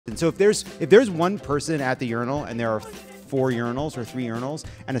And so if there's one person at the urinal and there are 4 urinals or 3 urinals,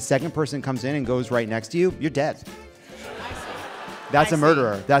 and a second person comes in and goes right next to you, you're dead. That's a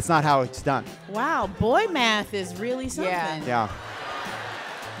murderer. That's not how it's done. Wow, boy math is really something. Yeah.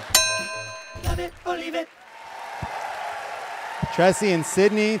 Love it or leave it. Tressie and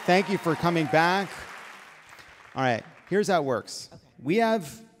Sydnee, thank you for coming back. All right, here's how it works. Okay. We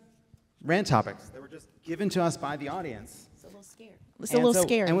have rant topics that were just given to us by the audience. It's a little scary. It's a little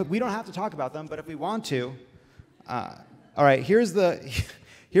scary. And we don't have to talk about them, but if we want to. All right, here's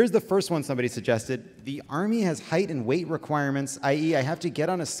the first one somebody suggested. The Army has height and weight requirements, i.e. I have to get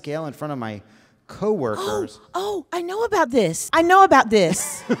on a scale in front of my coworkers. Oh, I know about this. I know about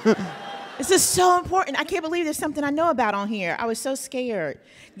this. This is so important. I can't believe there's something I know about on here. I was so scared.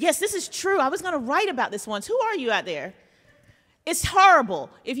 Yes, this is true. I was going to write about this once. Who are you out there? It's horrible.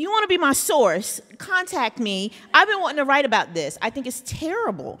 If you want to be my source, contact me. I've been wanting to write about this. I think it's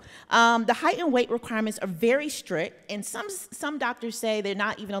terrible. The height and weight requirements are very strict, and some doctors say they're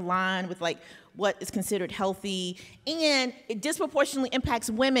not even aligned with like what is considered healthy, and it disproportionately impacts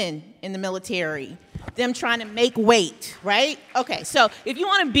women in the military, them trying to make weight, right? Okay, so if you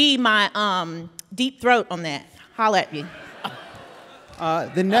want to be my deep throat on that, holla at me.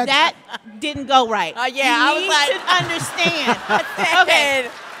 The next that didn't go right. Yeah, I was like, to understand. Okay,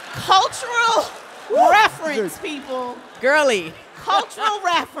 cultural reference, people. Girly. Cultural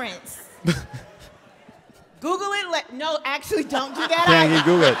reference. Google it. No, actually, don't do that. Can't even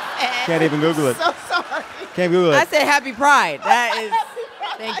Google it. Can't even Google it. So sorry. Can't Google it. I said Happy Pride. That is.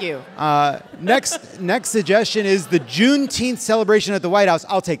 Thank you. Next suggestion is the Juneteenth celebration at the White House.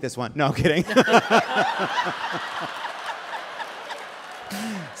 I'll take this one. No, I'm kidding.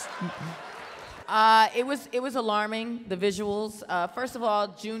 It was alarming, the visuals. First of all,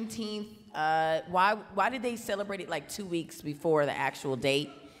 Juneteenth. Why did they celebrate it like 2 weeks before the actual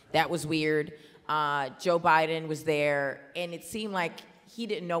date? That was weird. Joe Biden was there, and it seemed like he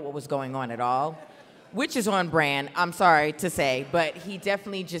didn't know what was going on at all, which is on brand, I'm sorry to say, but he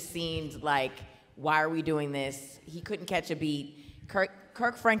definitely just seemed like, why are we doing this? He couldn't catch a beat.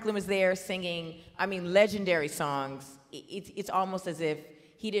 Kirk Franklin was there singing, legendary songs. It's almost as if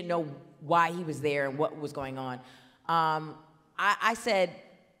he didn't know why he was there and what was going on. I said,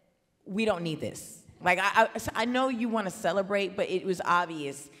 we don't need this. Like, I know you want to celebrate, but it was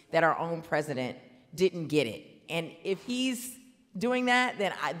obvious that our own president didn't get it. And if he's doing that,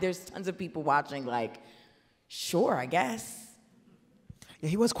 then there's tons of people watching like, sure, I guess. Yeah,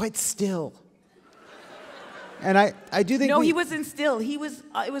 he was quite still. And I do think No, he wasn't still. He was,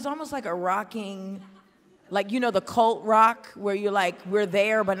 it was almost like a rocking, like, you know, the cult rock where you're like, we're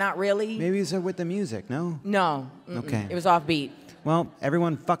there, but not really. Maybe he's with the music, no? No. Okay. It was offbeat. Well,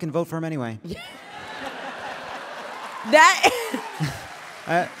 everyone fucking vote for him anyway. That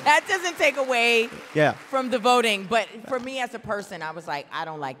doesn't take away from the voting, but for me as a person, I was like, I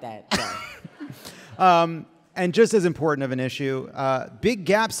don't like that. So. And just as important of an issue, big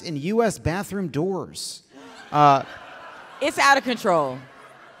gaps in U.S. bathroom doors. It's out of control.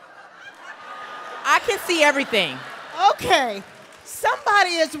 I can see everything. Okay,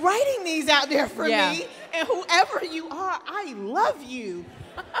 somebody is writing these out there for me, and whoever you are, I love you.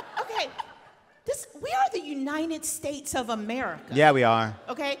 Okay. We are the United States of America. Yeah, we are.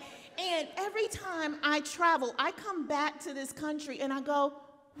 Okay? And every time I travel, I come back to this country and I go,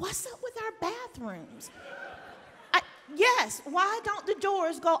 what's up with our bathrooms? Yes, why don't the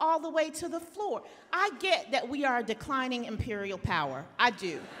doors go all the way to the floor? I get that we are a declining imperial power. I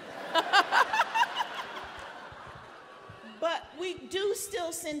do. But we do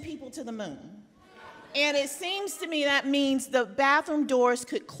still send people to the moon. And it seems to me that means the bathroom doors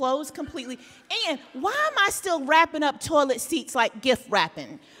could close completely. And why am I still wrapping up toilet seats like gift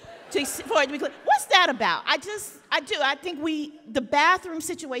wrapping? For it to be clear? What's that about? I think the bathroom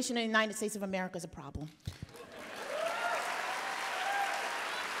situation in the United States of America is a problem.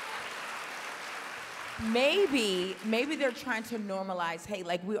 Maybe they're trying to normalize, hey,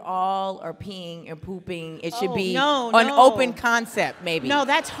 like we all are peeing and pooping. It should be an open concept, maybe. No,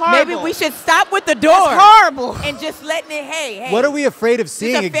 that's horrible. Maybe we should stop with the door. That's horrible. And just letting it, hey. What are we afraid of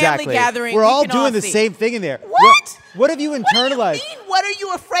seeing it's a family exactly? Gathering. We're all doing the same thing in there. What? What have you internalized? What do you mean, what are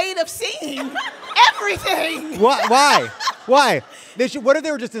you afraid of seeing? Everything. Why? Why? What if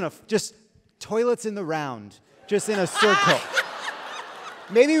they were just toilets in the round, just in a circle?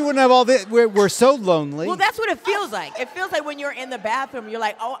 Maybe we wouldn't have all this. We're so lonely. Well, that's what it feels like. It feels like when you're in the bathroom, you're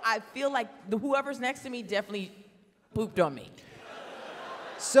like, oh, I feel like whoever's next to me definitely pooped on me.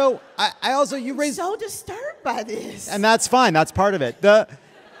 So I also, you raised... I'm so disturbed by this. And that's fine. That's part of it.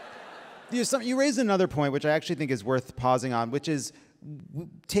 You raised another point, which I actually think is worth pausing on, which is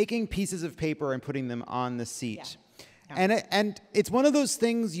taking pieces of paper and putting them on the seat. Yeah. And it's one of those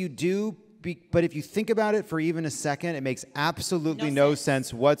things you do, but if you think about it for even a second, it makes absolutely no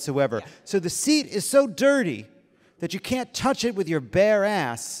sense whatsoever. Yeah. So the seat is so dirty that you can't touch it with your bare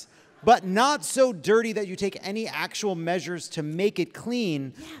ass, but not so dirty that you take any actual measures to make it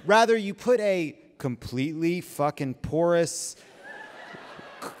clean. Yeah. Rather, you put a completely fucking porous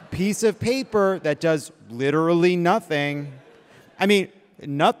piece of paper that does literally nothing. I mean,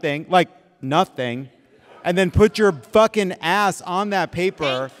 nothing, like nothing. And then put your fucking ass on that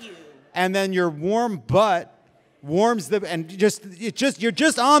paper. Thank you. And then your warm butt warms you're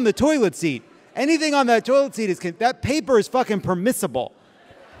just on the toilet seat. Anything on that toilet seat that paper is fucking permissible.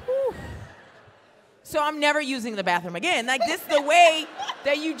 Whew. So I'm never using the bathroom again. Like, this is the way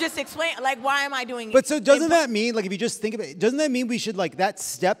that you just explained. Like, why am I doing it? But so doesn't that mean, like, if you just think about it, doesn't that mean we should, like, that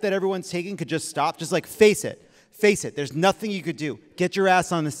step that everyone's taking could just stop? Just, like, face it. Face it. There's nothing you could do. Get your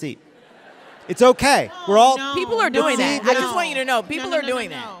ass on the seat. It's okay. We're all... No, people are doing that. no. I just want you to know. People are doing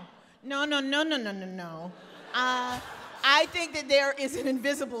that. No. I think that there is an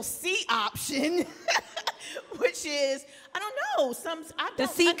invisible seat option, which is, I don't know, the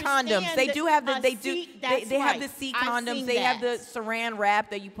seat condoms. They do have the they have the seat condoms. They have the saran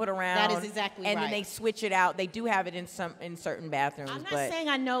wrap that you put around. That is exactly right. And then they switch it out. They do have it in certain bathrooms. I'm not saying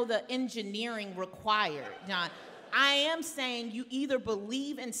I know the engineering required, John. I am saying you either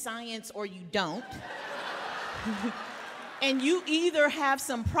believe in science or you don't. And you either have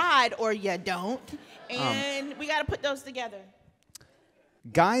some pride or you don't. And we got to put those together.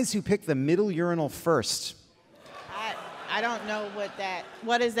 Guys who pick the middle urinal first. I don't know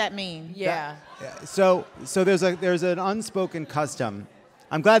what does that mean? Yeah. So there's an unspoken custom.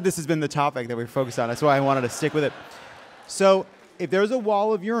 I'm glad this has been the topic that we're focused on. That's why I wanted to stick with it. So if there's a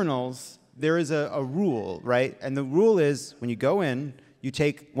wall of urinals, there is a rule, right? And the rule is when you go in, you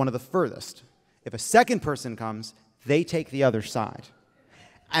take one of the furthest. If a second person comes, they take the other side.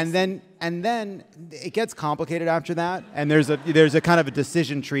 And then it gets complicated after that, and there's a kind of a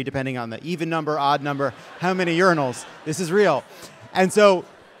decision tree depending on the even number, odd number, how many urinals. This is real. And so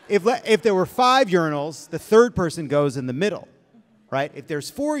if there were 5 urinals, the third person goes in the middle, right? If there's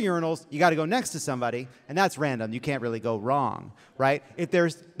 4 urinals, you got to go next to somebody, and that's random. You can't really go wrong, right? If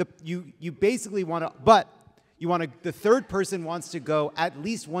there's you basically want to, but the third person wants to go at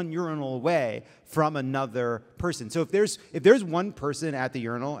least 1 urinal away from another person. So if there's one person at the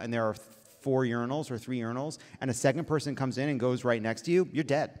urinal and there are 4 urinals or 3 urinals, and a second person comes in and goes right next to you, you're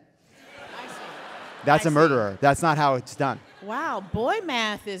dead. I see. That's a murderer. That's not how it's done. Wow, boy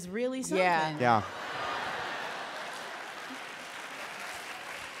math is really something. Yeah.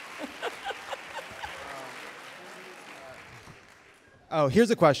 Oh,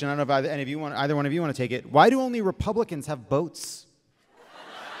 here's a question. I don't know if either one of you want to take it. Why do only Republicans have boats?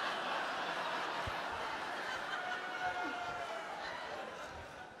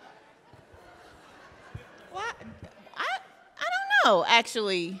 Well, I don't know,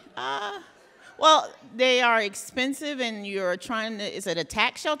 actually. Well, they are expensive, and you're trying to. Is it a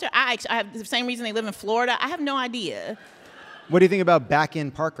tax shelter? I have the same reason they live in Florida. I have no idea. What do you think about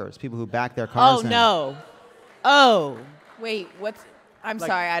back-in parkers? People who back their cars in? Oh no. Oh. Wait, what's? I'm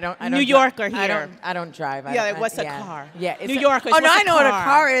sorry, I don't. New Yorker here. I don't drive. What's a car? Yeah, New Yorkers. Oh no, what's I know what a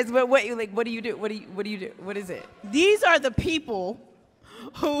car is, but what do you do? What do you do? What is it? These are the people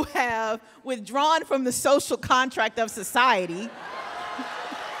who have withdrawn from the social contract of society.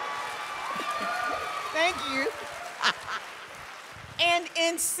 Thank you. And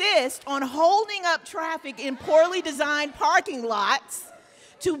insist on holding up traffic in poorly designed parking lots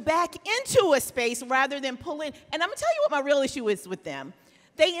to back into a space rather than pull in. And I'm gonna tell you what my real issue is with them.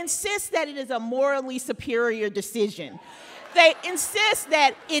 They insist that it is a morally superior decision. They insist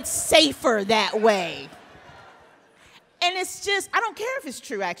that it's safer that way. And it's just, I don't care if it's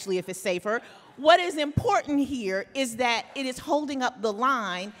true actually, if it's safer. What is important here is that it is holding up the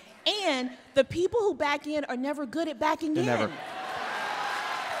line, and the people who back in are never good at backing in. Never.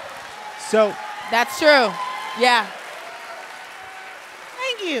 So that's true. Yeah.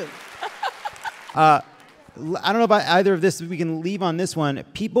 Thank you. I don't know about either of this. We can leave on this one.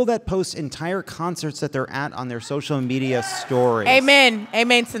 People that post entire concerts that they're at on their social media stories. Amen.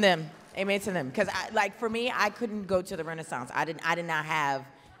 Amen to them. Amen to them. Because for me, I couldn't go to the Renaissance. I didn't have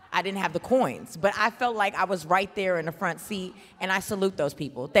the coins, but I felt like I was right there in the front seat, and I salute those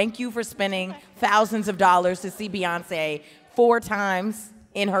people. Thank you for spending thousands of dollars to see Beyonce 4 times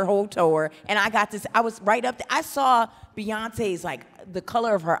in her whole tour, and I was right up there. I saw Beyonce's, the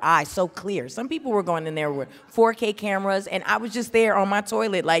color of her eye so clear. Some people were going in there with 4K cameras, and I was just there on my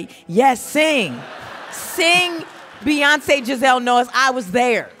toilet yes, sing. Sing Beyonce, Giselle Knowles, I was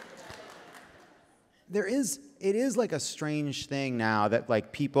there. It is like a strange thing now that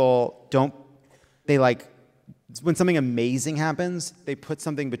like people don't, they like, when something amazing happens, they put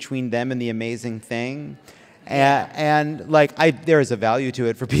something between them and the amazing thing. And like, there is a value to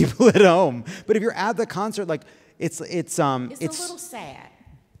it for people at home. But if you're at the concert, like, it's a little sad.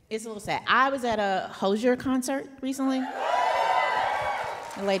 It's a little sad. I was at a Hozier concert recently.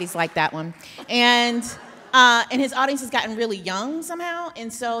 The ladies like that one. And his audience has gotten really young somehow.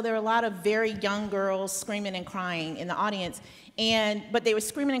 And so there were a lot of very young girls screaming and crying in the audience. But they were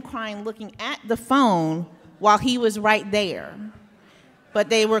screaming and crying looking at the phone while he was right there. But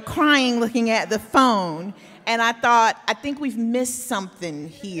they were crying looking at the phone. And I thought, I think we've missed something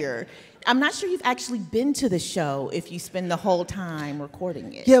here. I'm not sure you've actually been to the show if you spend the whole time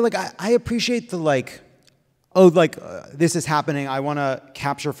recording it. Yeah, like I appreciate the like, this is happening. I want to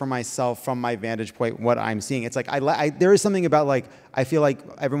capture for myself from my vantage point what I'm seeing. It's like there is something about like I feel like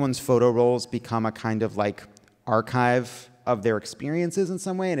everyone's photo rolls become a kind of like archive of their experiences in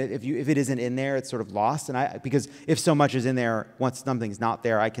some way, and if it isn't in there, it's sort of lost. And because if so much is in there, once something's not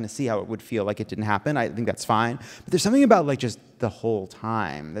there, I can see how it would feel like it didn't happen. I think that's fine. But there's something about like just the whole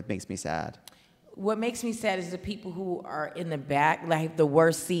time that makes me sad. What makes me sad is the people who are in the back, like the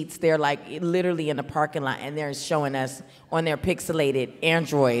worst seats. They're like literally in the parking lot, and they're showing us on their pixelated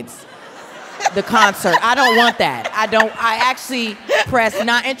Androids the concert. I don't want that. I actually press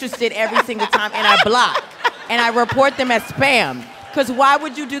not interested every single time, and I block. And I report them as spam. Because why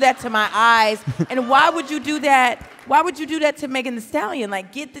would you do that to my eyes? And why would you do that? Why would you do that to Megan Thee Stallion?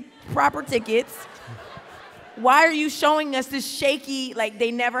 Like, get the proper tickets. Why are you showing us this shaky, like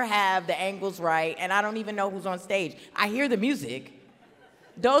they never have the angles right, and I don't even know who's on stage. I hear the music.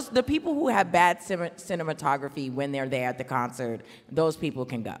 The people who have bad cinematography when they're there at the concert, those people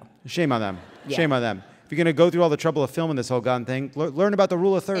can go. Shame on them. Yeah. Shame on them. If you're going to go through all the trouble of filming this whole gun thing, learn about the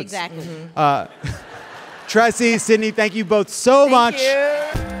rule of thirds. Exactly. Tressie, Sydney, thank you both so much. Thank you.